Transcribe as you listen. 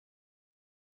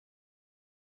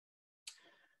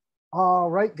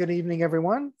All right, good evening,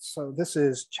 everyone. So this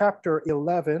is chapter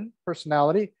 11,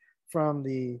 personality, from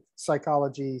the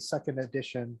Psychology second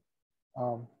edition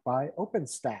by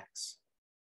OpenStax.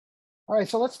 All right,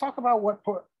 so let's talk about what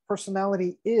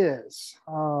personality is.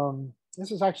 This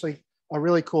is actually a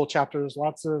really cool chapter. There's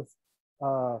lots of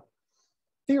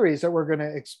theories that we're going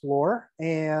to explore,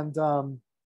 and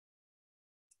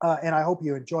I hope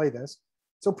you enjoy this.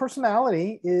 So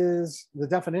personality is, the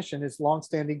definition is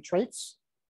longstanding traits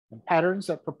and patterns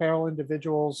that propel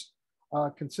individuals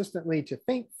consistently to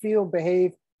think, feel,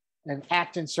 behave, and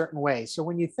act in certain ways. So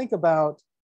when you think about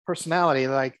personality,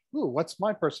 like, ooh, what's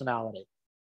my personality?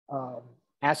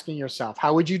 Asking yourself,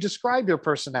 how would you describe your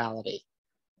personality?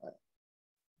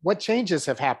 What changes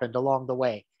have happened along the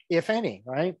way, if any,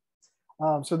 right?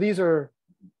 So these are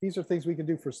things we can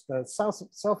do for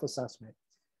self-assessment.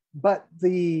 But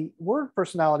the word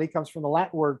personality comes from the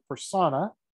Latin word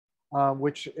persona,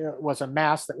 which was a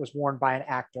mask that was worn by an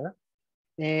actor.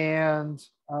 And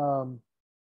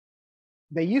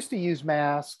they used to use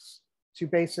masks to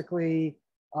basically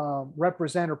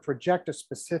represent or project a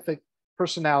specific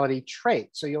personality trait.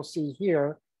 So you'll see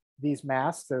here, these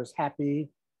masks, there's happy,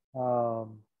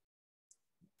 well,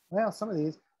 some of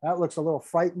these, that looks a little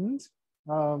frightened,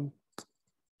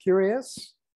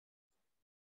 curious,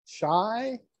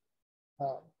 shy.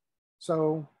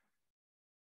 So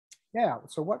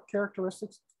what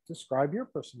characteristics describe your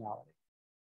personality?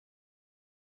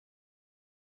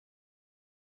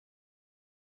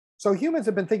 So humans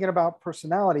have been thinking about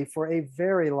personality for a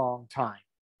very long time.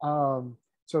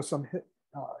 So some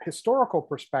historical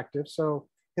perspective. So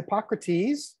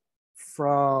Hippocrates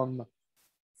from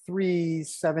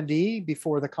 370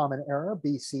 before the Common Era,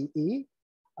 BCE,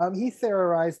 he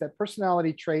theorized that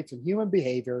personality traits and human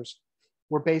behaviors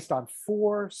were based on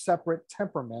four separate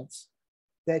temperaments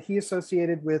that he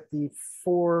associated with the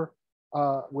four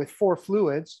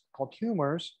fluids called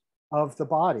humors of the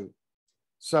body.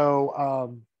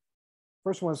 So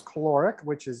first one is caloric,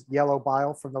 which is yellow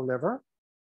bile from the liver.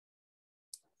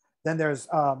 Then there's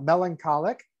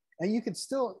melancholic, and you could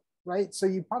still, right? So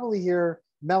you probably hear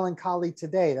melancholy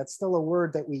today. That's still a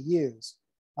word that we use.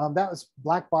 That was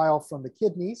black bile from the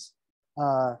kidneys.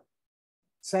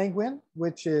 Sanguine,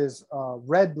 which is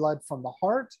red blood from the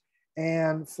heart,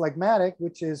 and phlegmatic,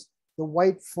 which is the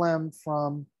white phlegm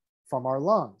from our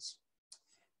lungs.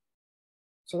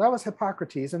 So that was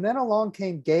Hippocrates. And then along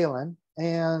came Galen,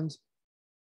 and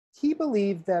he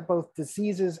believed that both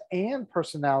diseases and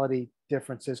personality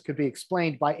differences could be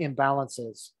explained by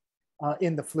imbalances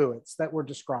in the fluids that were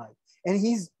described. And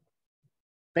he's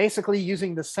basically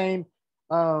using the same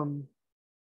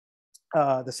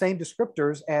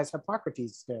descriptors as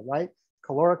Hippocrates did, right?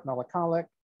 Caloric, melancholic,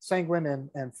 sanguine,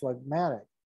 and phlegmatic.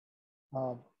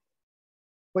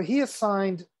 But he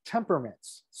assigned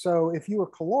temperaments. So if you were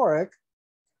caloric,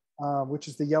 which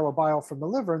is the yellow bile from the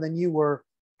liver, then you were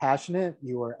passionate,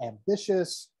 you were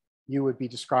ambitious, you would be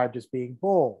described as being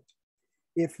bold.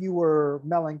 If you were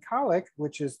melancholic,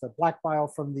 which is the black bile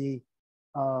from the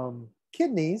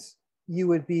kidneys, you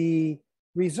would be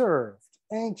reserved,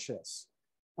 anxious,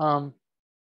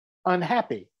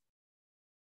 unhappy.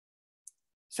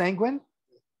 Sanguine,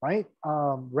 right?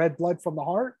 Red blood from the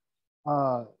heart,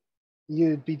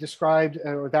 you'd be described,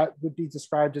 or that would be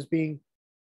described as being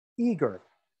eager,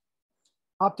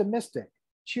 optimistic,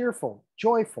 cheerful,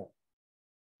 joyful.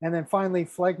 And then finally,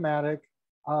 phlegmatic,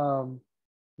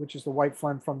 which is the white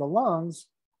phlegm from the lungs,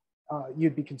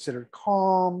 you'd be considered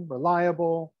calm,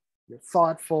 reliable, you're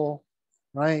thoughtful,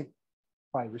 right?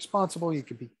 Probably responsible, you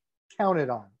could be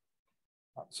counted on.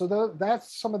 So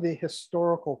that's some of the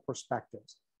historical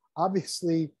perspectives.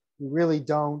 Obviously, we really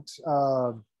don't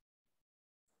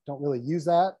really use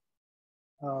that,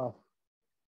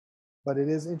 but it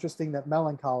is interesting that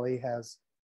melancholy has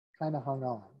kind of hung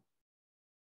on.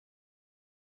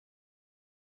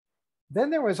 Then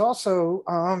there was also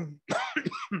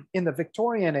in the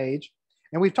Victorian age,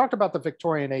 and we've talked about the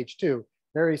Victorian age too,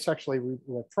 very sexually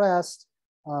repressed.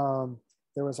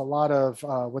 There was a lot of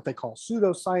what they call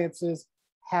pseudosciences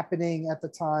happening at the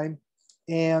time.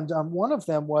 And one of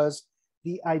them was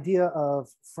the idea of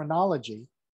phrenology.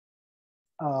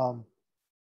 And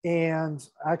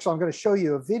actually, I'm going to show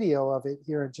you a video of it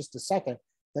here in just a second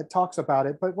that talks about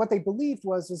it. But what they believed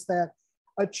is that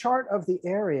a chart of the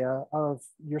area of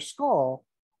your skull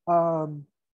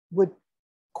would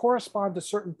correspond to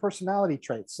certain personality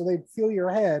traits. So they'd feel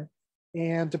your head,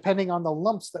 and depending on the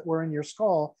lumps that were in your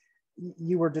skull,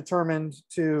 you were determined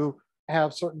to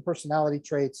have certain personality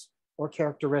traits or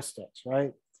characteristics,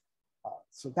 right?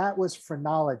 So that was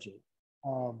phrenology,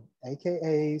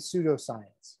 aka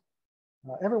pseudoscience.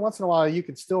 Every once in a while, you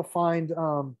can still find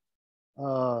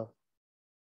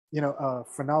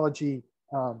phrenology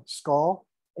skull,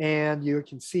 and you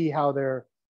can see how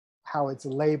it's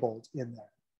labeled in there.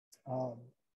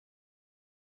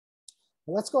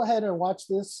 Let's go ahead and watch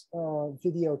this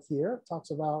video here. It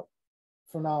talks about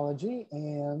phrenology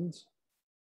and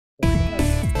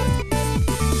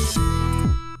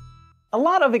a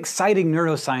lot of exciting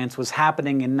neuroscience was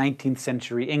happening in 19th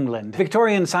century England.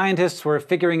 Victorian scientists were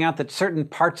figuring out that certain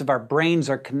parts of our brains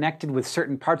are connected with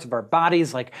certain parts of our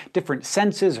bodies, like different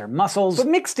senses or muscles. But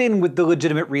mixed in with the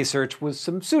legitimate research was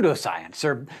some pseudoscience,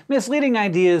 or misleading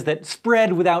ideas that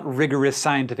spread without rigorous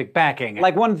scientific backing.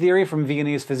 Like one theory from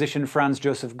Viennese physician Franz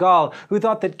Joseph Gall, who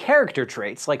thought that character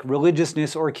traits like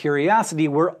religiousness or curiosity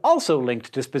were also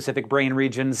linked to specific brain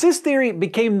regions. This theory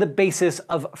became the basis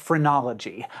of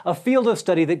phrenology, a field of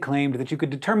study that claimed that you could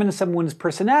determine someone's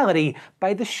personality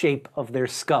by the shape of their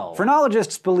skull.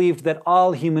 Phrenologists believed that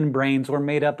all human brains were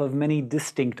made up of many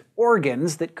distinct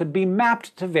organs that could be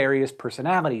mapped to various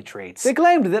personality traits. They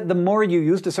claimed that the more you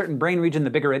used a certain brain region,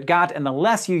 the bigger it got, and the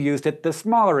less you used it, the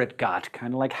smaller it got,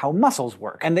 kind of like how muscles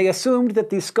work. And they assumed that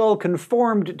the skull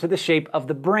conformed to the shape of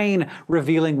the brain,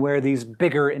 revealing where these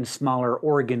bigger and smaller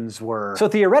organs were. So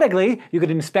theoretically, you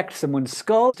could inspect someone's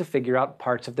skull to figure out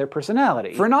parts of their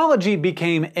personality. Phrenology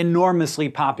became enormously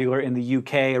popular in the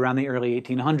UK around the early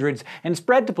 1800s and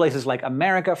spread to places like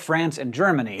America, France, and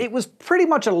Germany. It was pretty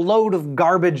much a load of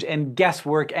garbage and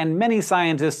guesswork, and many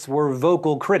scientists were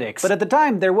vocal critics. But at the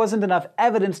time, there wasn't enough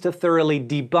evidence to thoroughly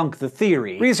debunk the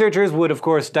theory. Researchers would, of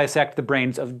course, dissect the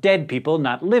brains of dead people,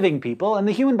 not living people, and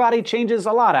the human body changes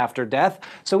a lot after death,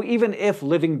 so even if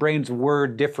living brains were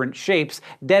different shapes,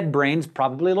 dead brains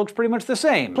probably looked pretty much the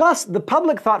same. Plus, the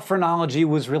public thought phrenology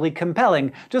was really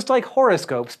compelling. Just like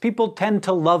horoscopes, people tend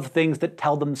to love things that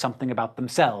tell them something about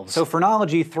themselves. So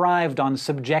phrenology thrived on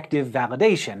subjective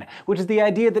validation, which is the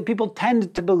idea that people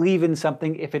tend to believe in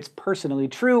something if it's personally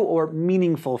true or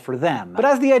meaningful for them. But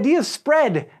as the ideas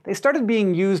spread, they started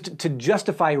being used to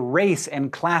justify race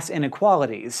and class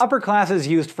inequalities. Upper classes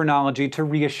used phrenology to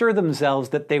reassure themselves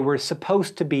that they were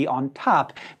supposed to be on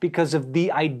top because of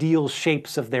the ideal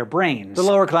shapes of their brains. The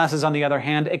lower classes, on the other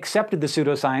hand, accepted the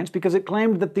pseudoscience because it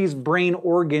claimed that these brain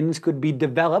organs could be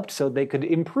developed so they could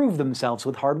improve themselves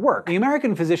with hard work. The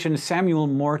American physician Samuel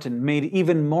Morton made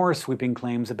even more sweeping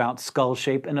claims about skull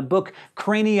shape in a book,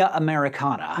 Crania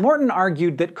Americana. Morton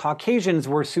argued that Caucasians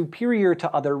were superior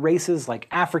to other races like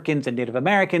Africans and Native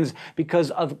Americans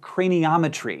because of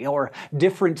craniometry, or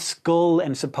different skull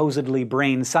and supposedly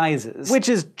brain sizes, which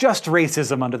is just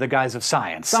racism under the guise of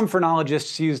science. Some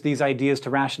phrenologists used these ideas to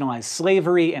rationalize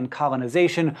slavery and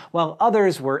colonization, while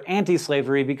others were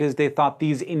anti-slavery because they thought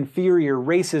these inferior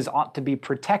races ought to be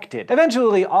protected.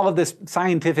 Eventually, all of this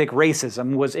scientific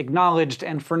racism was acknowledged,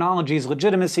 and phrenology's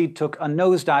legitimacy took a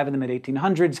nosedive in the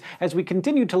mid-1800s as we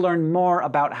continued to learn more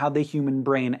about how the human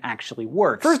brain actually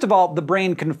works. First of all, the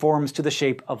brain conforms to the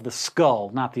shape of the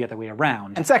skull, not the other way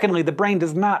around. And secondly, the brain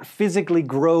does not physically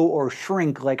grow or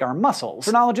shrink like our muscles.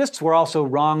 Phrenologists were also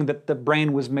wrong that the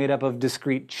brain was made up of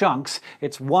discrete chunks.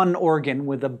 It's one organ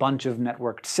with a bunch of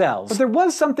networked cells. But there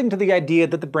was something to the idea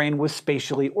that the brain was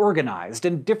spatially organized,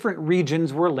 and different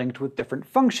regions were linked with different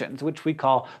functions, which we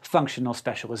call functional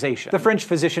specialization. The French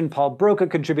physician Paul Broca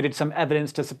contributed some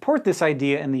evidence to support this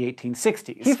idea in the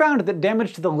 1860s. He found that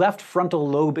damage to the left frontal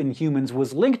lobe in humans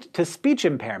was linked to speech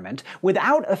impairment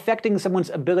without affecting someone's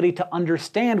ability to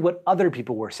understand what other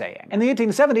people were saying. In the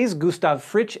 1870s, Gustav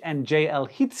Fritsch and J.L.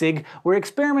 Hitzig were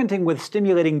experimenting with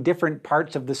stimulating different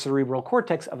parts of the cerebral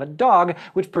cortex of a dog,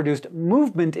 which produced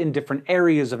movement in different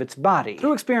areas of its body.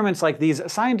 Through experiments like these,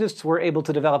 scientists were able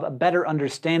to develop a better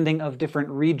understanding of different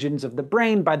regions of the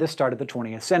brain by the start of the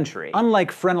 20th century.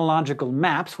 Unlike phrenological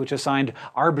maps, which assigned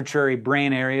arbitrary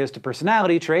brain areas to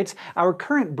personality traits, our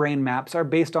current brain maps are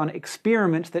based on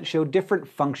experiments that show different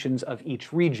functions of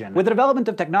each region. With the development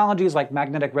of technologies like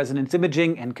magnetic resonance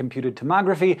imaging and computed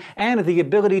tomography, and the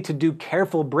ability to do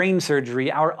careful brain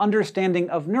surgery, our understanding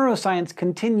of neuroscience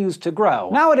continues to grow.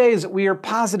 Nowadays, we are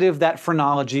positive that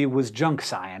phrenology was junk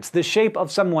science. The shape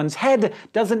of someone's head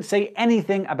doesn't say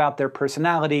anything about their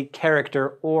personality,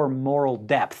 character, or moral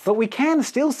depth. But we can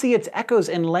still see its echoes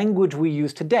in language we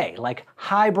use today, like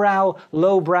highbrow,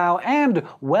 lowbrow, and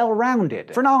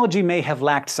well-rounded. Phrenology may have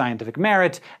lacked scientific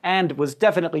merit, and was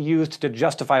definitely used to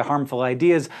justify harmful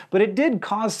ideas, but it did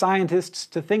cause scientists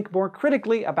to think more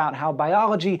critically about how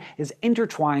biology is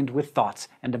intertwined with thoughts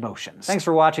and emotions. Thanks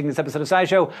for watching this episode of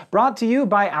SciShow, brought to you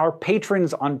by our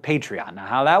patrons on Patreon. Now,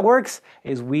 how that works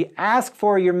is we ask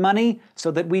for your money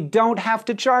so that we don't have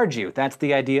to charge you. That's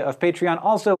the idea of Patreon.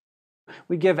 Also,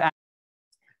 we give...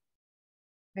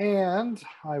 And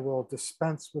I will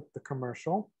dispense with the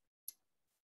commercial.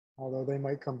 although they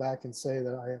might come back and say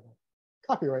that I have a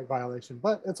copyright violation,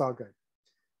 but it's all good.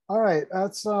 All right,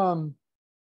 that's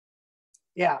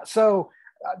yeah. So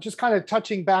just kind of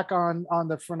touching back on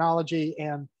the phrenology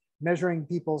and measuring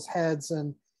people's heads,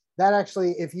 and that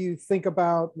actually, if you think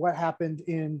about what happened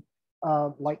in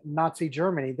like Nazi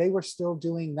Germany, they were still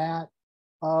doing that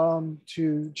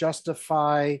to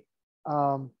justify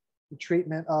the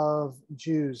treatment of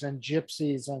Jews and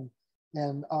gypsies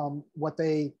and what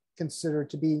they considered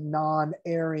to be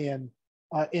non-Aryan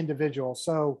individuals.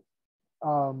 So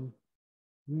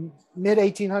mid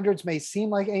 1800s may seem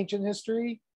like ancient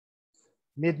history.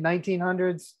 Mid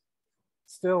 1900s,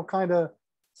 still kind of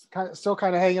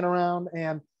hanging around.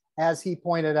 And as he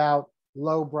pointed out,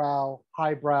 lowbrow,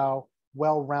 highbrow,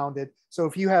 well-rounded. So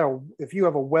if you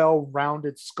have a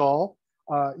well-rounded skull,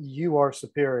 you are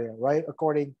superior, right?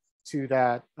 According to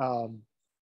that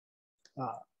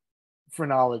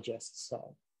phrenologist.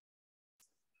 So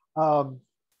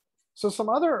some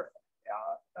other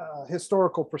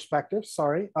historical perspectives.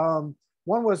 Sorry,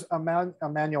 one was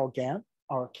Immanuel Kant,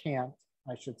 or Kant,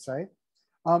 I should say,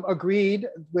 agreed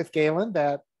with Galen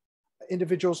that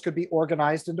individuals could be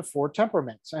organized into 4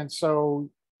 temperaments, and so.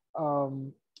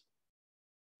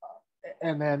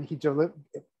 And then he did,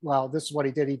 well, this is what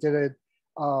he did. He did it,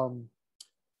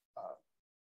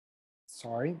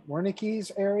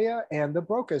 Wernicke's area and the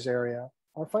Broca's area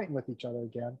are fighting with each other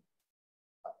again.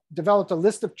 Developed a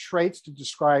list of traits to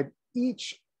describe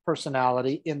each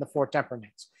personality in the 4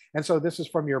 temperaments. And so this is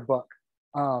from your book.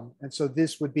 And so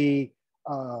this would be,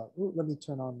 let me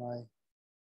turn on my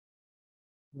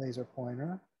laser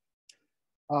pointer.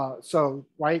 So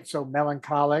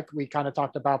melancholic, we kind of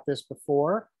talked about this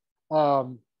before.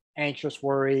 Anxious,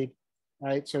 worried,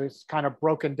 right? So it's kind of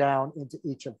broken down into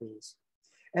each of these.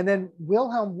 And then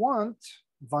Wilhelm Wundt,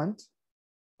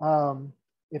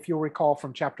 if you'll recall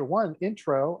from chapter 1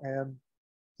 intro, and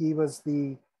he was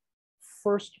the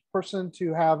first person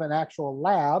to have an actual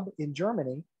lab in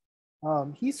Germany.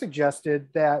 He suggested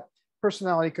that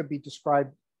personality could be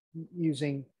described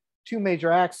using 2 major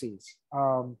axes.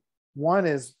 One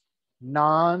is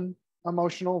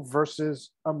non-emotional versus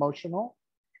emotional,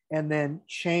 and then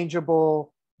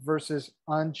changeable versus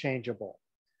unchangeable.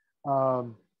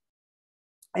 And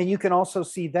you can also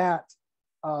see that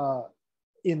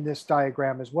in this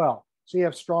diagram as well. So you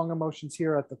have strong emotions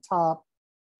here at the top,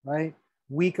 right?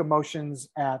 Weak emotions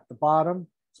at the bottom.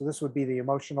 So this would be the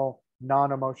emotional,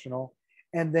 non-emotional,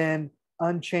 and then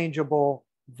unchangeable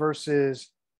versus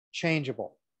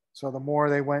changeable. So the more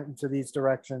they went into these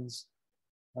directions,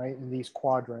 right, in these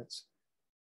quadrants.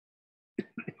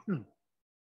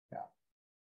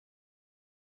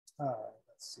 Let's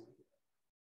see.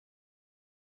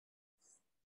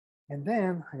 And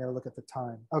then I got to look at the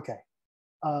time. Okay.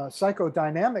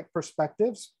 Psychodynamic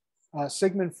perspectives.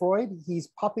 Sigmund Freud, he's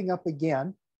popping up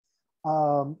again.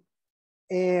 And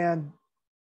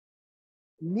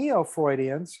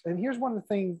neo-Freudians, and here's one of the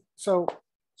things. So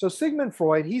Sigmund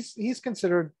Freud, he's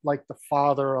considered like the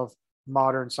father of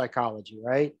modern psychology,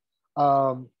 right?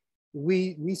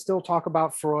 We still talk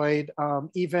about Freud,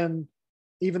 even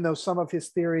though some of his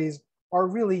theories are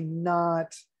really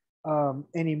not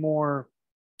anymore.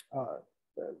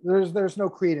 There's no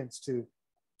credence to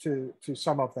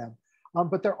some of them,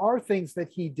 but there are things that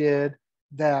he did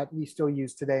that we still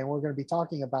use today, and we're going to be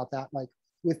talking about that, like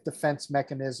with defense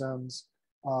mechanisms,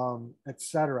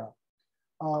 etc.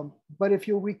 But if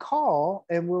you'll recall,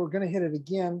 and we're going to hit it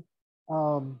again,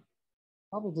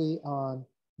 probably on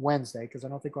Wednesday, because I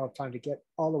don't think we'll have time to get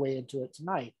all the way into it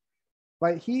tonight.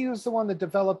 But he was the one that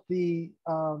developed the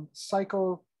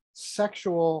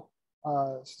psychosexual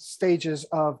stages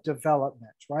of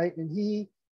development, right? And he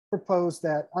proposed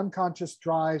that unconscious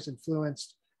drives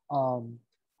influenced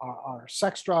our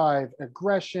sex drive,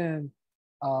 aggression,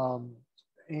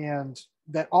 and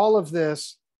that all of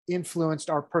this influenced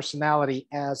our personality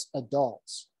as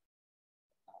adults.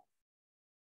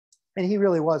 And he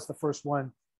really was the first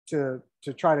one to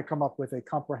try to come up with a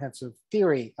comprehensive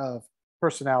theory of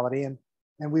personality. And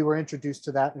we were introduced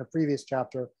to that in a previous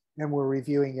chapter, and we're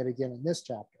reviewing it again in this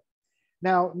chapter.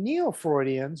 Now,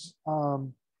 neo-Freudians,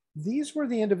 these were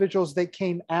the individuals that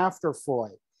came after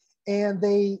Freud. And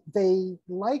they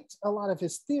liked a lot of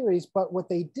his theories, but what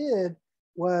they did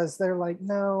was they're like,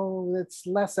 no, it's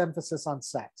less emphasis on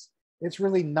sex. It's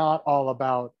really not all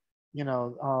about,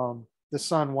 the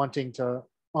son wanting to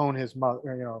own his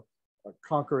mother,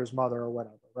 conquer his mother or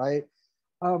whatever, right?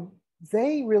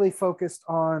 They really focused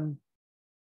on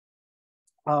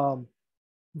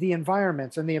the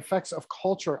environments and the effects of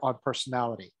culture on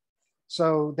personality.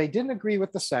 So they didn't agree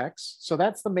with the sex. So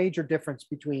that's the major difference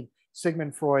between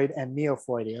Sigmund Freud and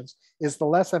neo-Freudians, is the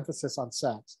less emphasis on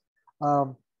sex.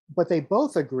 But they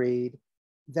both agreed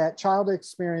that childhood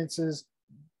experiences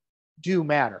do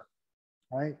matter,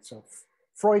 right? So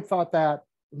Freud thought that,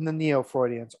 and the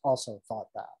neo-Freudians also thought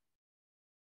that.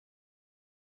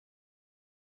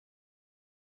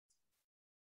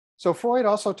 So Freud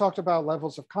also talked about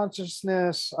levels of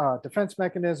consciousness, defense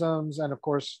mechanisms, and of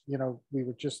course, we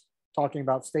were just talking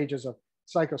about stages of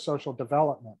psychosocial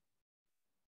development.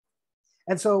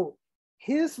 And so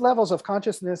his levels of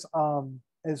consciousness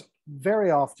is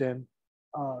very often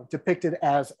depicted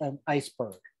as an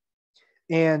iceberg.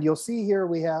 And you'll see here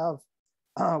we have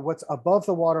what's above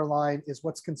the waterline is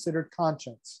what's considered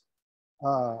conscience.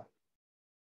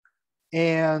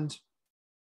 And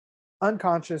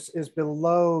unconscious is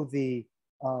below the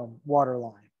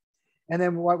waterline. And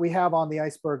then what we have on the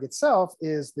iceberg itself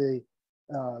is the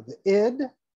id,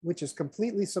 which is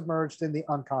completely submerged in the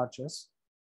unconscious,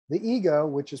 the ego,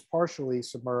 which is partially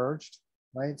submerged,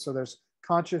 right? So there's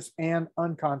conscious and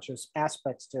unconscious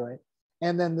aspects to it,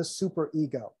 and then the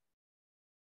superego.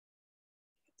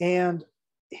 And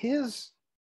his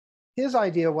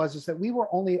idea was that we were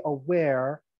only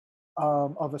aware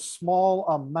of a small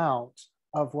amount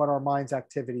of what our mind's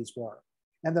activities were.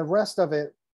 And the rest of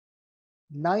it,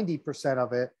 90%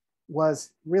 of it,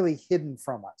 was really hidden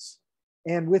from us.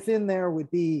 And within there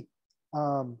would be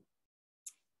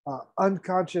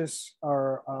unconscious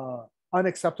or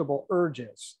unacceptable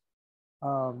urges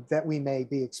that we may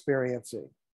be experiencing.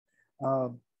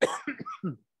 And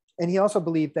he also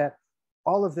believed that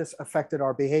all of this affected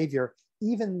our behavior,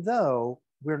 even though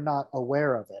we're not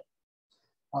aware of it.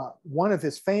 One of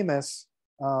his famous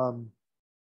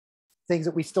things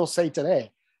that we still say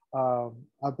today,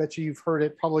 I bet you've heard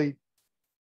it probably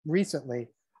recently,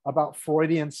 about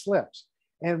Freudian slips.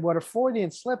 And what a Freudian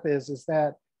slip is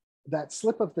that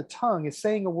slip of the tongue is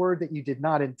saying a word that you did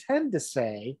not intend to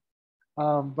say,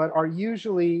 but are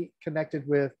usually connected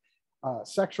with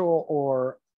sexual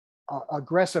or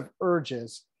aggressive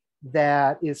urges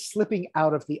that is slipping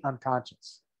out of the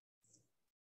unconscious.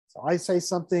 So I say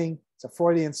something, it's a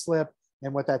Freudian slip,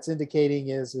 and what that's indicating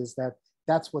is that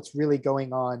that's what's really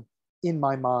going on in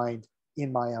my mind,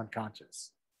 in my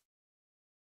unconscious.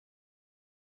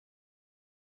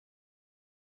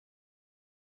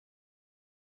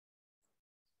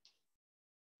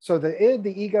 So the id,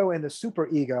 the ego, and the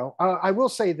superego. I will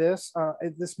say this.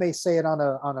 This may say it on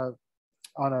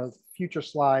a future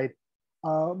slide.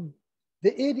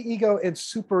 The id, ego, and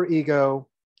superego,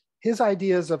 his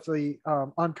ideas of the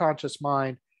unconscious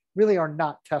mind really are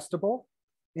not testable,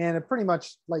 and it pretty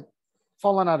much like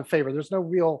fallen out of favor. There's no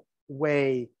real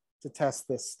way to test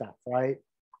this stuff, right?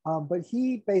 But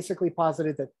he basically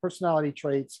posited that personality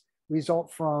traits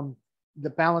result from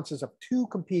the balances of two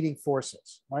competing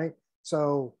forces, right?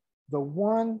 So the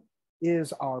one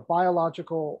is our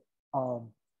biological,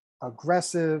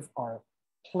 aggressive, our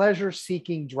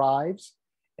pleasure-seeking drives,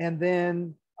 and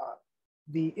then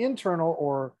the internal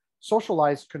or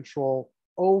socialized control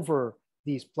over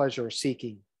these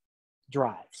pleasure-seeking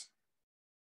drives.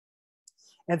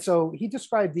 And so he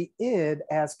described the id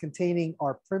as containing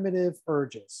our primitive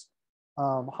urges,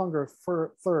 hunger,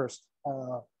 thirst,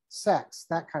 sex,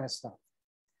 that kind of stuff.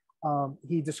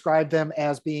 He described them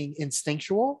as being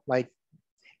instinctual,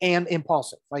 and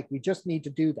impulsive, like we just need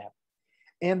to do that.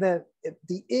 And that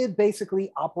the id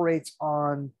basically operates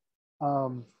on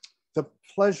the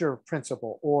pleasure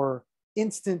principle, or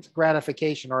instant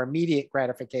gratification or immediate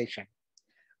gratification.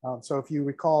 So if you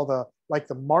recall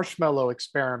the marshmallow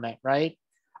experiment, right?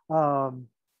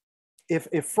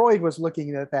 If Freud was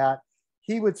looking at that,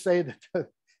 he would say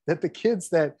that the kids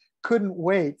that couldn't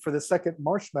wait for the second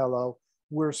marshmallow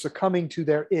were succumbing to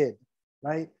their id,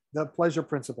 right? The pleasure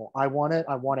principle. I want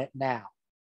it now.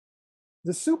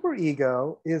 The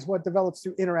superego is what develops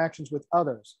through interactions with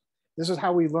others. This is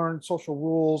how we learn social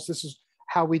rules. This is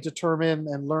how we determine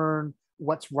and learn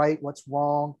what's right, what's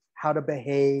wrong, how to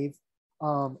behave.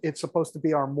 It's supposed to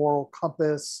be our moral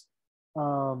compass.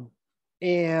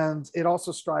 And it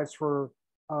also strives for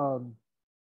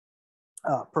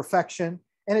perfection,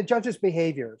 and it judges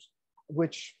behaviors,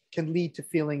 which can lead to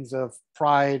feelings of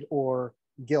pride or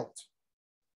guilt.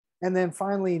 And then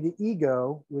finally, the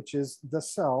ego, which is the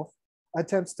self,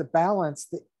 attempts to balance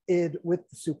the id with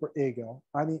the superego.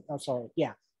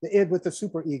 The id with the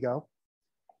superego.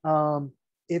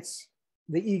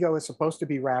 The ego is supposed to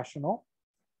be rational,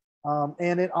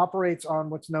 and it operates on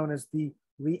what's known as the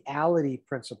reality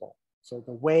principle. So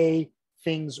the way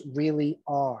things really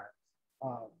are,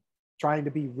 trying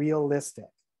to be realistic.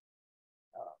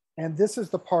 And this is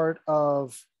the part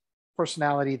of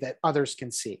personality that others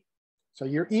can see. So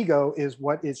your ego is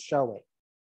what is showing.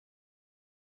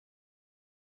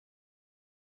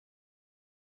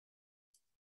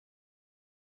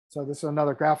 So this is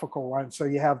another graphical one. So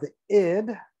you have the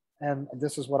id, and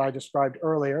this is what I described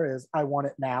earlier, is I want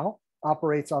it now,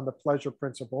 operates on the pleasure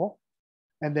principle.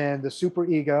 And then the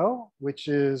superego, which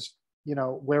is,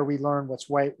 where we learn what's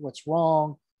right, what's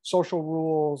wrong, social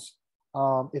rules.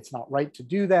 It's not right to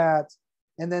do that.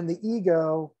 And then the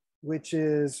ego, which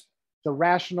is the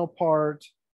rational part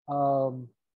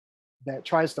that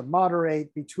tries to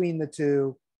moderate between the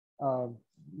two,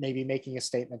 maybe making a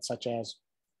statement such as,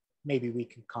 maybe we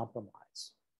can compromise.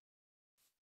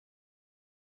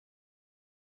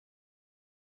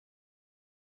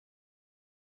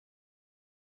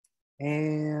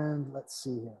 And let's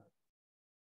see here.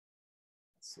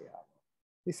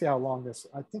 Let me see how long this,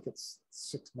 I think it's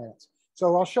 6 minutes.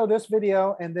 So I'll show this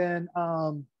video and then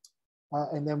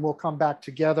we'll come back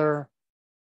together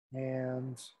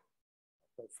and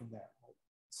go from there. Hold on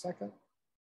a second.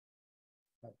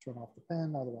 I'll turn off the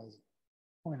pen, otherwise the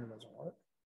pointer doesn't work.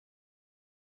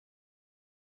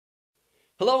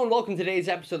 Hello and welcome to today's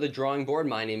episode of The Drawing Board.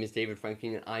 My name is David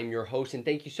Franklin and I'm your host, and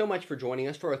thank you so much for joining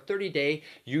us for a 30-day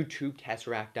YouTube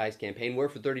Tesseract Dice campaign where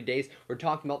for 30 days we're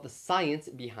talking about the science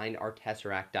behind our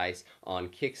Tesseract Dice on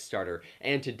Kickstarter.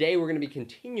 And today we're going to be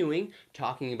continuing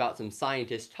talking about some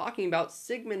scientists, talking about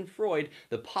Sigmund Freud,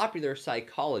 the popular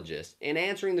psychologist, and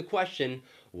answering the question,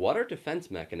 what are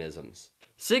defense mechanisms?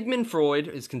 Sigmund Freud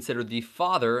is considered the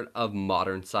father of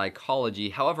modern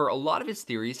psychology. However, a lot of his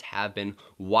theories have been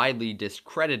widely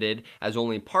discredited as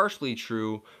only partially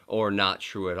true or not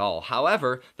true at all.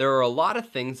 However, there are a lot of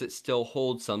things that still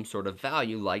hold some sort of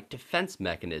value, like defense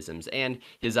mechanisms and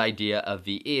his idea of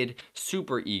the id,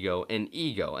 superego, and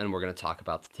ego, and we're going to talk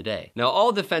about that today. Now,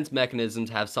 all defense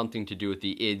mechanisms have something to do with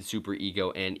the id,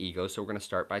 superego, and ego, so we're going to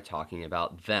start by talking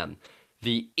about them.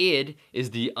 The id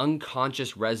is the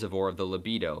unconscious reservoir of the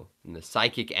libido and the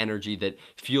psychic energy that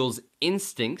fuels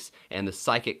instincts and the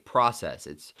psychic process.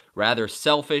 It's rather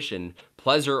selfish and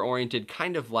pleasure-oriented,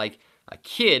 kind of like a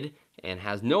kid, and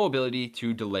has no ability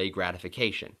to delay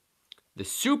gratification. The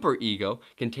superego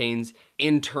contains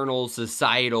internal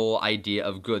societal idea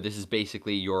of good. This is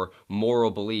basically your moral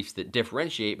beliefs that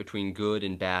differentiate between good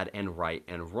and bad and right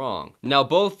and wrong. Now,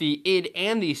 both the id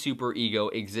and the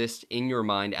superego exist in your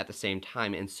mind at the same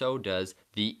time, and so does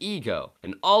the ego.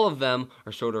 And all of them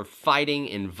are sort of fighting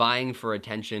and vying for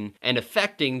attention and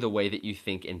affecting the way that you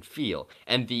think and feel.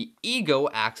 And the ego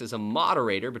acts as a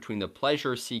moderator between the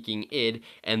pleasure-seeking id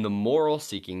and the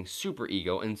moral-seeking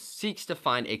superego and seeks to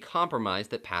find a compromise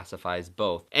that pacifies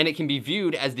both. And it can be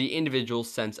viewed as the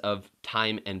individual's sense of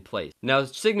time and place. Now,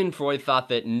 Sigmund Freud thought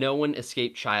that no one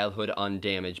escaped childhood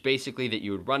undamaged. Basically, that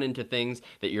you would run into things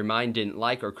that your mind didn't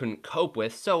like or couldn't cope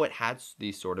with, so it had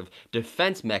these sort of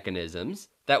defense mechanisms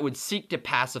that would seek to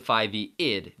pacify the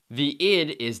id. The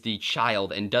id is the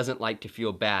child and doesn't like to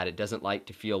feel bad. It doesn't like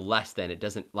to feel less than. It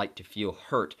doesn't like to feel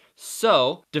hurt.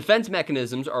 So, defense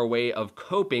mechanisms are a way of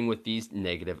coping with these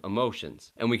negative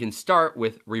emotions. And we can start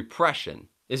with repression.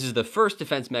 This is the first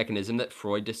defense mechanism that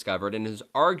Freud discovered and is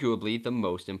arguably the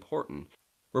most important.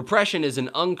 Repression is an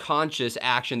unconscious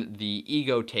action that the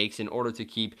ego takes in order to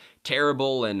keep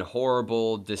terrible and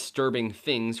horrible, disturbing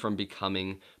things from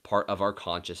becoming part of our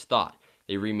conscious thought.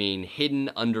 They remain hidden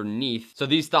underneath, so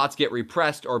these thoughts get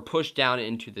repressed or pushed down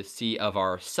into the sea of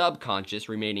our subconscious,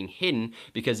 remaining hidden,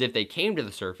 because if they came to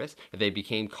the surface, if they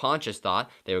became conscious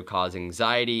thought, they would cause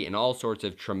anxiety and all sorts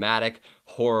of traumatic,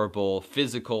 horrible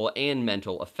physical and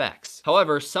mental effects.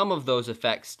 However, some of those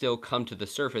effects still come to the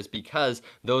surface because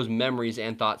those memories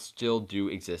and thoughts still do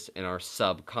exist in our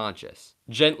subconscious,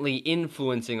 gently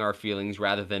influencing our feelings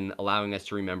rather than allowing us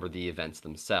to remember the events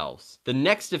themselves. The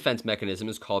next defense mechanism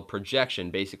is called projection,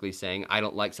 basically saying, I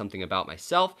don't like something about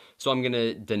myself, so I'm going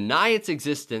to deny its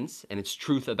existence and its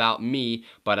truth about me,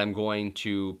 but I'm going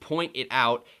to point it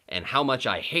out and how much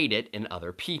I hate it in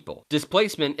other people.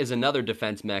 Displacement is another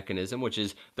defense mechanism, which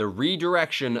is the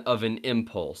redirection of an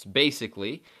impulse.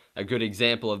 Basically, a good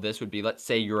example of this would be, let's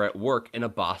say you're at work and a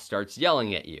boss starts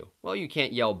yelling at you. Well, you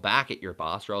can't yell back at your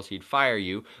boss or else he'd fire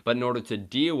you, but in order to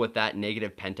deal with that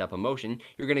negative pent-up emotion,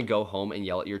 you're going to go home and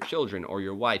yell at your children or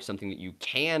your wife, something that you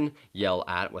can yell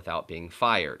at without being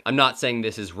fired. I'm not saying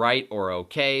this is right or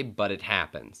okay, but it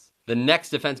happens. The next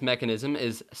defense mechanism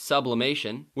is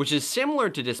sublimation, which is similar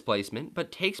to displacement,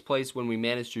 but takes place when we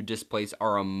manage to displace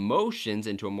our emotions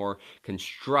into a more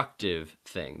constructive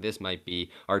thing. This might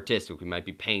be artistic, we might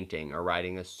be painting or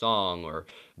writing a song or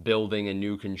building a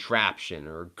new contraption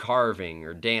or carving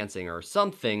or dancing or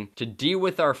something to deal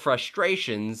with our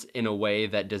frustrations in a way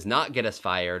that does not get us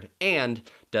fired and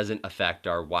doesn't affect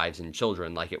our wives and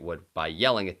children like it would by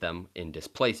yelling at them in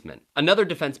displacement. Another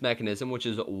defense mechanism, which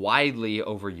is widely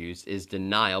overused, is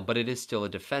denial, but it is still a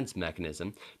defense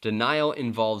mechanism. Denial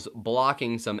involves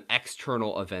blocking some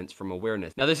external events from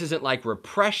awareness. Now, this isn't like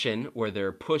repression where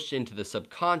they're pushed into the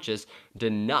subconscious.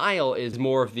 Denial is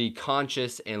more of the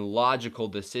conscious and logical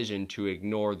decision to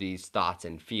ignore these thoughts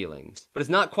and feelings. But it's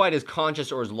not quite as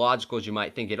conscious or as logical as you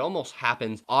might think. It almost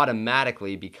happens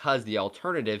automatically because the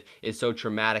alternative is so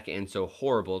traumatic and so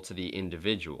horrible to the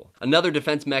individual. Another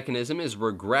defense mechanism is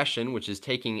regression, which is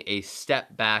taking a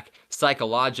step back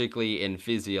psychologically and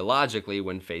physiologically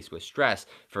when faced with stress.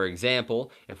 For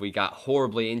example, if we got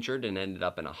horribly injured and ended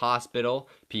up in a hospital,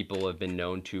 people have been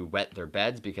known to wet their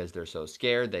beds because they're so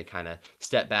scared. They kind of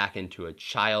step back into a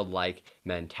childlike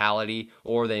mentality,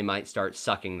 or they might start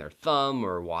sucking their thumb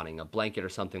or wanting a blanket or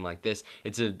something like this.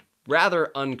 It's a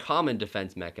rather uncommon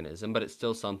defense mechanism, but it's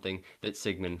still something that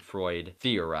Sigmund Freud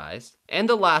theorized. And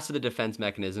the last of the defense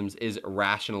mechanisms is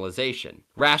rationalization.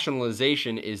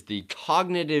 Rationalization is the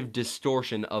cognitive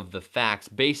distortion of the facts,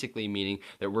 basically meaning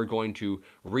that we're going to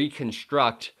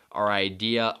reconstruct our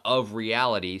idea of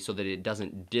reality so that it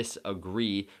doesn't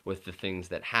disagree with the things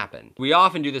that happen. We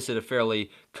often do this at a fairly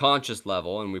conscious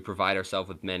level, and we provide ourselves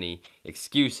with many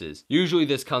excuses. Usually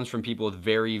this comes from people with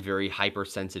very, very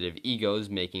hypersensitive egos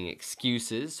making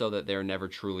excuses so that they're never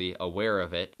truly aware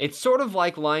of it. It's sort of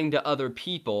like lying to other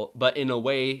people, but in a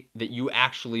way that you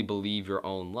actually believe your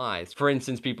own lies. For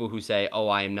instance, people who say, "Oh,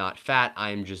 I am not fat,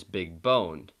 I am just big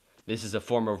boned." This is a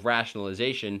form of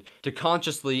rationalization to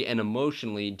consciously and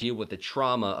emotionally deal with the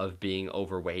trauma of being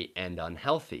overweight and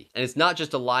unhealthy. And it's not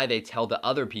just a lie they tell to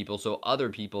other people so other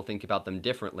people think about them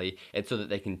differently. It's so that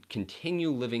they can continue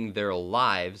living their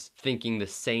lives thinking the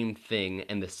same thing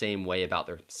and the same way about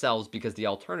themselves because the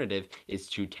alternative is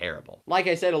too terrible. Like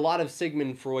I said, a lot of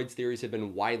Sigmund Freud's theories have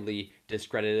been widely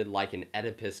discredited, like an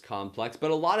Oedipus complex,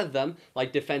 but a lot of them,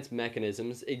 like defense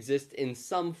mechanisms, exist in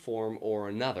some form or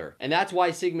another. And that's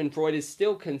why Sigmund Freud is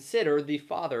still considered the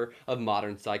father of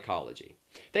modern psychology.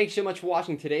 Thank you so much for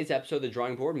watching today's episode of The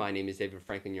Drawing Board. My name is David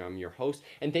Franklin, I'm your host,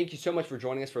 and thank you so much for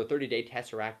joining us for a 30-day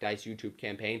Tesseract Dice YouTube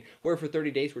campaign, where for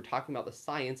 30 days we're talking about the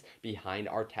science behind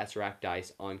our Tesseract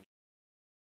Dice on.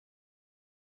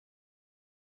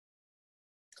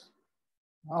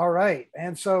 All right,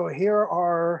 and so here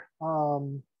are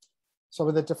some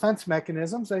of the defense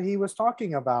mechanisms that he was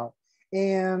talking about.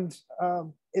 And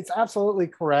it's absolutely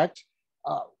correct.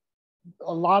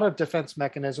 A lot of defense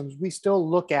mechanisms we still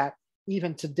look at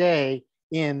even today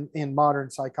in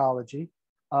modern psychology.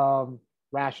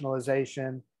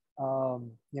 Rationalization,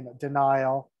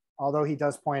 denial, although he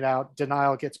does point out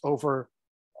denial gets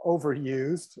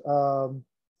overused,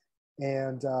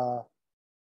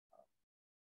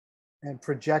 and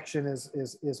projection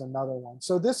is another one.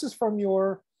 So this is from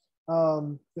your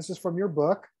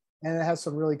book, and it has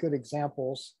some really good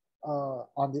examples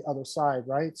on the other side,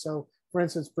 right? So for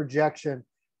instance, projection.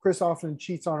 Chris often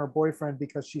cheats on her boyfriend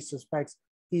because she suspects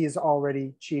he is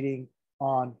already cheating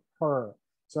on her.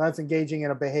 So that's engaging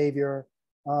in a behavior.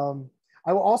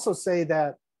 I will also say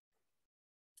that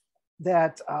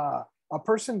a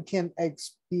person can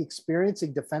be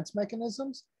experiencing defense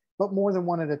mechanisms, but more than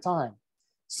one at a time.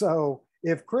 So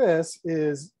if Chris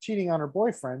is cheating on her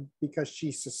boyfriend because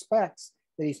she suspects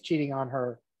that he's cheating on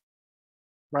her,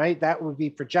 right? That would be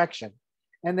projection.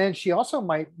 And then she also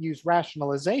might use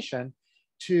rationalization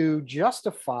to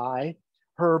justify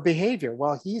her behavior.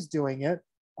 Well, he's doing it,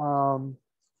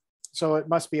 so it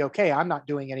must be okay. I'm not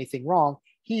doing anything wrong.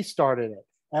 He started it,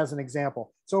 as an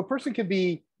example. So a person could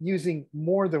be using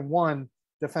more than one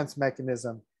defense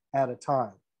mechanism at a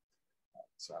time.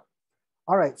 So,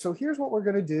 all right, so here's what we're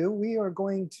going to do. We are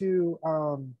going to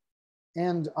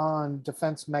end on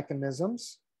defense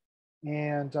mechanisms.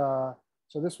 And so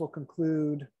this will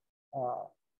conclude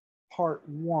part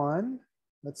one.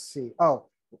 Let's see. Oh,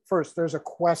 first, there's a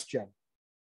question.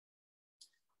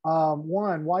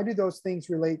 One, why do those things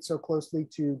relate so closely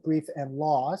to grief and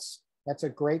loss? That's a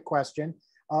great question.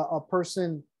 A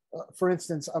person, for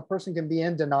instance, a person can be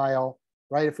in denial,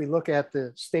 right? If we look at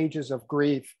the stages of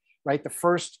grief, right? The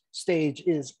first stage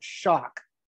is shock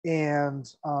and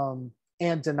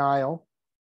denial.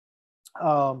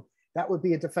 That would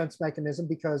be a defense mechanism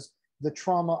because the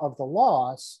trauma of the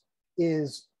loss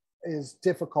is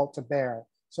difficult to bear.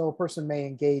 So a person may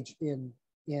engage in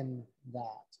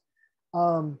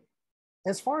that.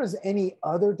 As far as any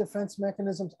other defense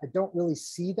mechanisms, I don't really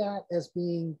see that as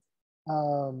being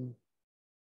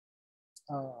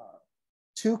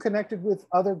too connected with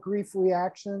other grief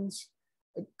reactions.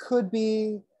 It could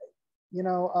be, you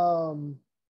know,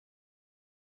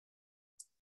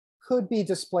 could be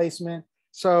displacement.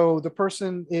 So the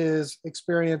person is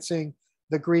experiencing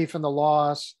the grief and the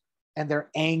loss, and they're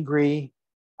angry,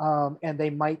 and they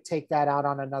might take that out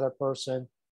on another person.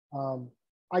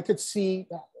 I could see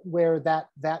where that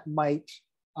might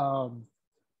come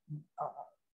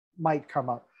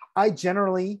up. I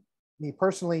generally, me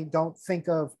personally, don't think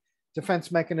of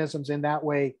defense mechanisms in that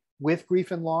way with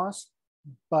grief and loss,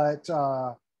 but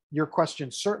your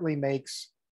question certainly makes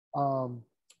a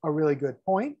really good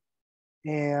point.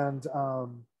 And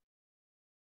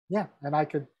yeah, and I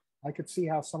could see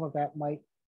how some of that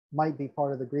might be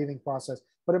part of the grieving process,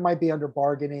 but it might be under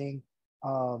bargaining,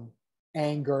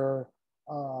 anger,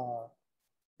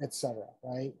 etc.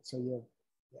 Right? So yeah.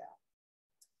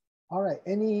 All right.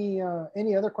 Any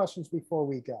other questions before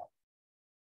we go?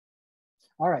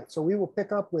 All right. So we will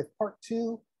pick up with part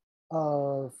 2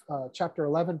 of chapter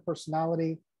 11,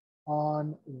 personality,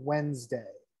 on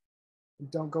Wednesday.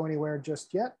 Don't go anywhere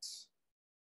just yet.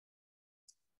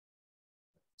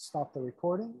 Stop the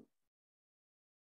recording.